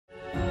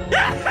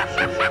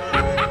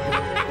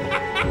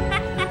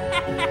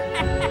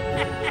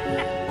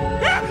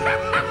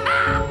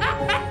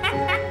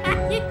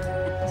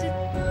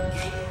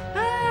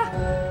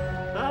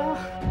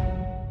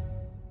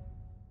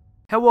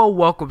Hello,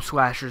 welcome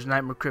slashers,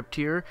 Nightmare Crypt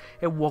here,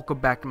 and welcome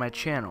back to my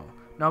channel.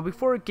 Now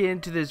before I get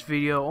into this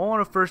video, I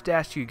want to first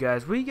ask you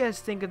guys, what do you guys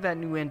think of that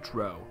new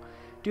intro?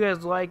 Do you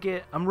guys like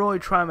it? I'm really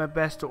trying my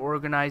best to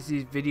organize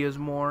these videos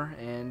more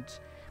and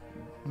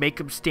make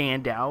them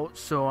stand out,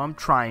 so I'm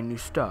trying new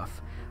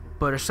stuff.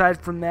 But aside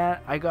from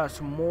that, I got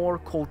some more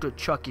Cult of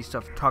Chucky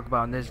stuff to talk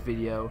about in this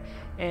video,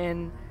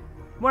 and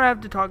what I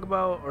have to talk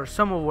about, or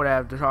some of what I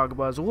have to talk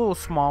about, is a little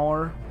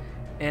smaller.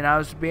 And I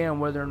was debating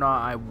whether or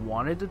not I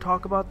wanted to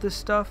talk about this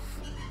stuff,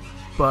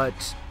 but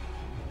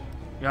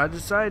I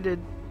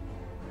decided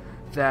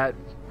that,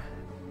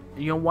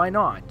 why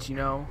not?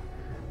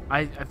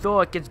 I feel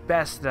like it's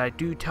best that I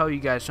do tell you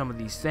guys some of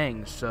these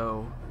things.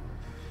 So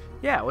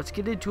yeah, let's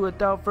get into it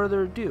without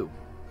further ado.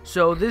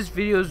 So this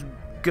video is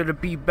gonna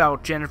be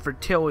about Jennifer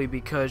Tilly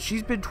because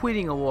she's been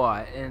tweeting a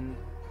lot, and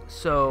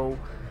so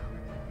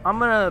I'm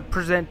gonna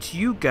present to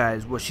you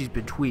guys what she's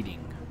been tweeting.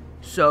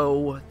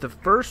 So the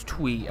first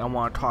tweet I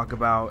want to talk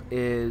about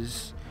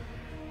is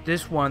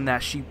this one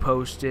that she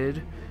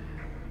posted.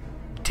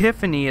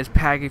 Tiffany is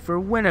packing for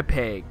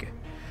Winnipeg.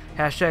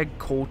 Hashtag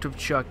Cult of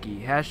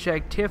Chucky.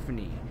 Hashtag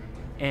Tiffany.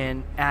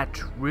 And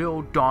at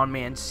Real Don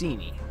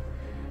Mancini.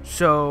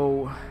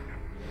 So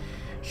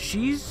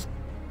she's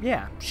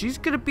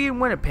gonna be in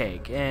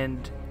Winnipeg.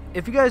 And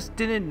if you guys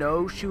didn't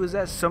know, she was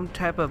at some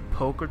type of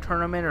poker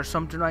tournament or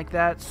something like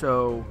that.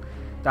 So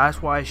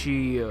that's why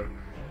she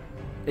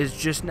is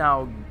just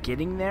now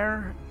getting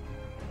there.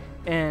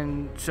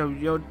 And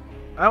so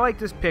I like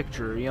this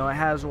picture. It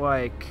has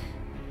like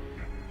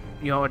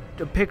a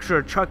picture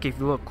of Chucky if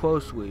you look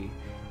closely,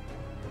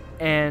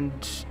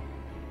 and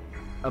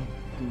a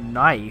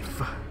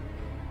knife,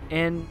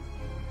 and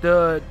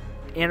the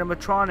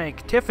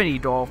animatronic Tiffany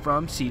doll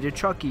from Seed of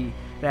Chucky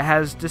that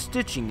has the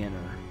stitching in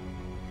her.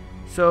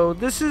 So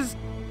this is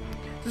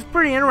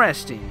pretty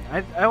interesting.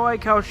 I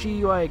like how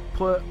she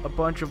put a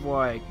bunch of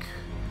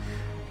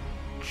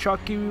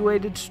Chucky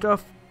related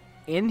stuff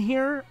in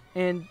here,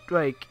 and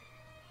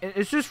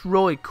it's just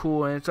really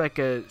cool, and it's like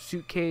a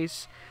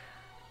suitcase.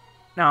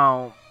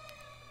 Now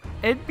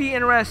it'd be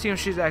interesting if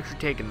she's actually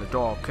taking the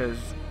doll, because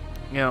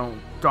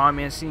Don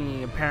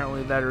Mancini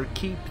apparently let her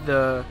keep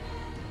the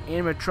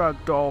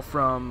animatronic doll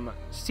from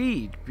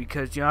Seed,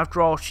 because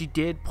after all, she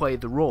did play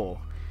the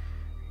role,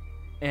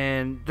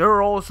 and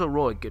they're also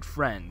really good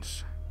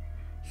friends.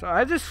 So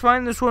I just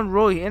find this one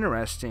really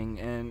interesting,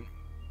 and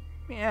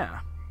yeah,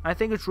 I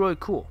think it's really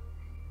cool.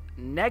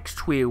 Next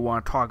tweet I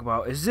want to talk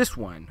about is this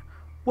one.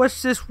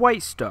 What's this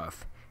white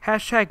stuff?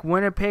 Hashtag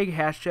Winnipeg,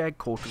 hashtag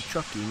Cult of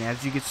Chucky. And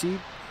as you can see,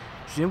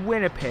 she's in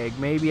Winnipeg,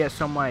 maybe at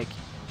some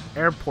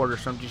airport or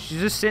something.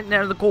 She's just sitting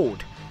there in the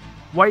cold.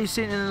 Why are you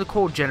sitting in the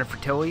cold, Jennifer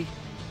Tilly?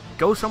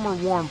 Go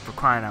somewhere warm, for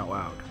crying out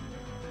loud.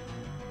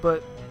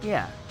 But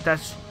yeah,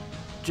 that's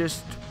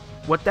just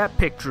what that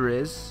picture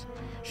is.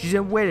 She's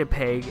in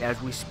Winnipeg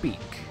as we speak.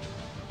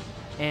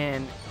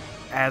 And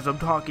as I'm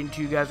talking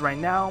to you guys right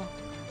now,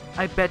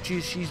 I bet you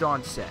she's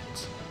on set.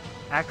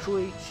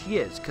 Actually, she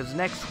is, because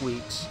next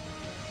tweet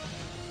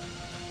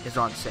is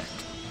on set.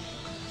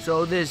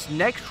 So this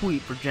next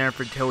tweet for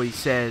Jennifer Tilly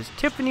says,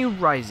 Tiffany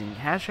Rising,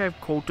 hashtag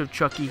Cult of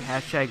Chucky,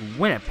 hashtag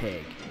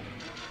Winnipeg.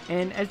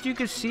 And as you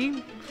can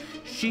see,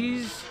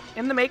 she's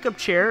in the makeup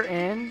chair,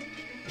 and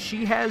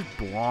she has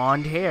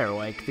blonde hair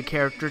like the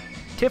character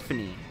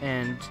Tiffany.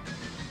 And,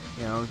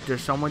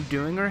 there's someone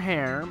doing her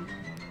hair.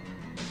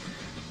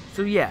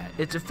 So yeah,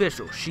 it's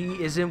official.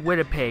 She is in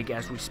Winnipeg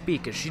as we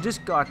speak. She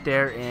just got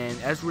there, and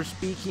as we're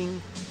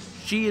speaking,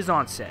 she is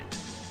on set.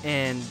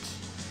 And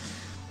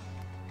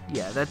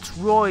yeah, that's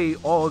really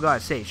all I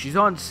gotta say. She's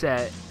on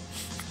set.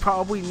 She's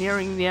probably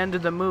nearing the end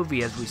of the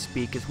movie as we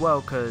speak as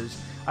well,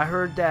 because I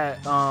heard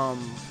that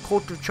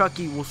Cult of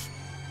Chucky will,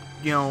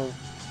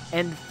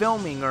 end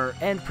filming or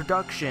end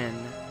production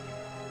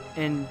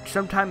in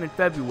sometime in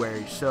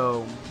February.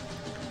 So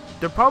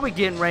they're probably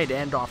getting ready to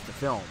end off the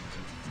film.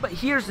 But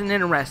here's an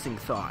interesting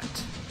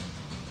thought.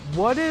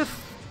 What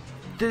if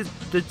the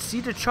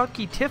Seed of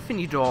Chucky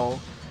Tiffany doll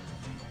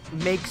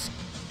makes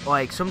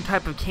some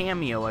type of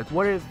cameo?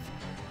 What if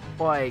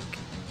what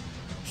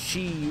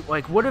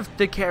if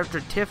the character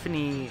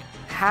Tiffany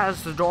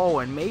has the doll,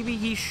 and maybe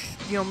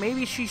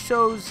maybe she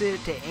shows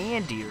it to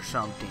Andy or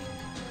something?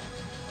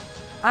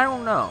 I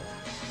don't know.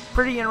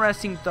 Pretty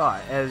interesting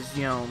thought, as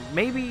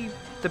maybe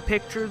the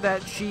picture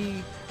that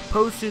she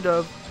posted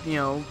of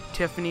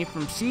Tiffany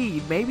from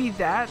Seed, maybe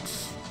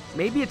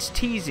it's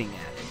teasing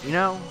at it,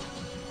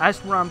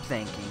 That's what I'm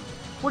thinking.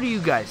 What do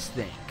you guys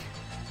think?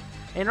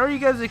 And are you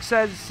guys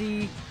excited to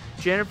see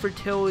Jennifer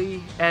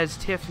Tilly as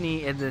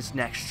Tiffany in this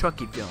next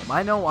Chucky film?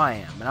 I know I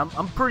am, and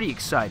I'm pretty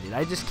excited.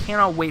 I just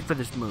cannot wait for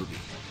this movie.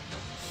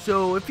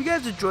 So if you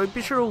guys enjoyed,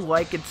 be sure to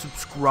like and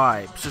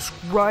subscribe.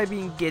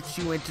 Subscribing gets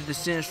you into the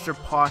Sinister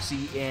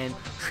Posse and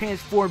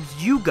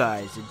transforms you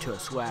guys into a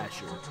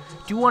slasher.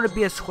 Do you want to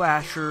be a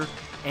slasher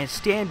and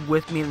stand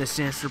with me in the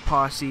Sinister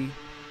Posse?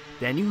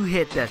 Then you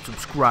hit that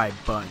subscribe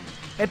button.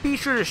 And be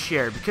sure to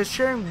share, because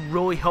sharing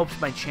really helps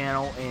my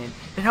channel and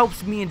it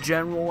helps me in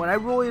general, and I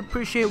really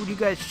appreciate when you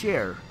guys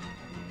share.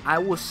 I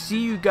will see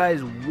you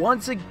guys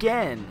once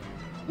again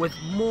with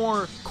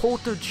more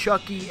Cult of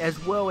Chucky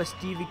as well as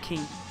Stephen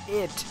King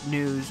It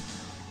news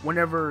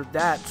whenever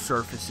that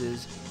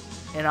surfaces,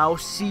 and I'll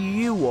see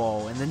you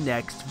all in the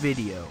next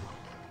video.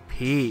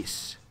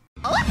 Peace.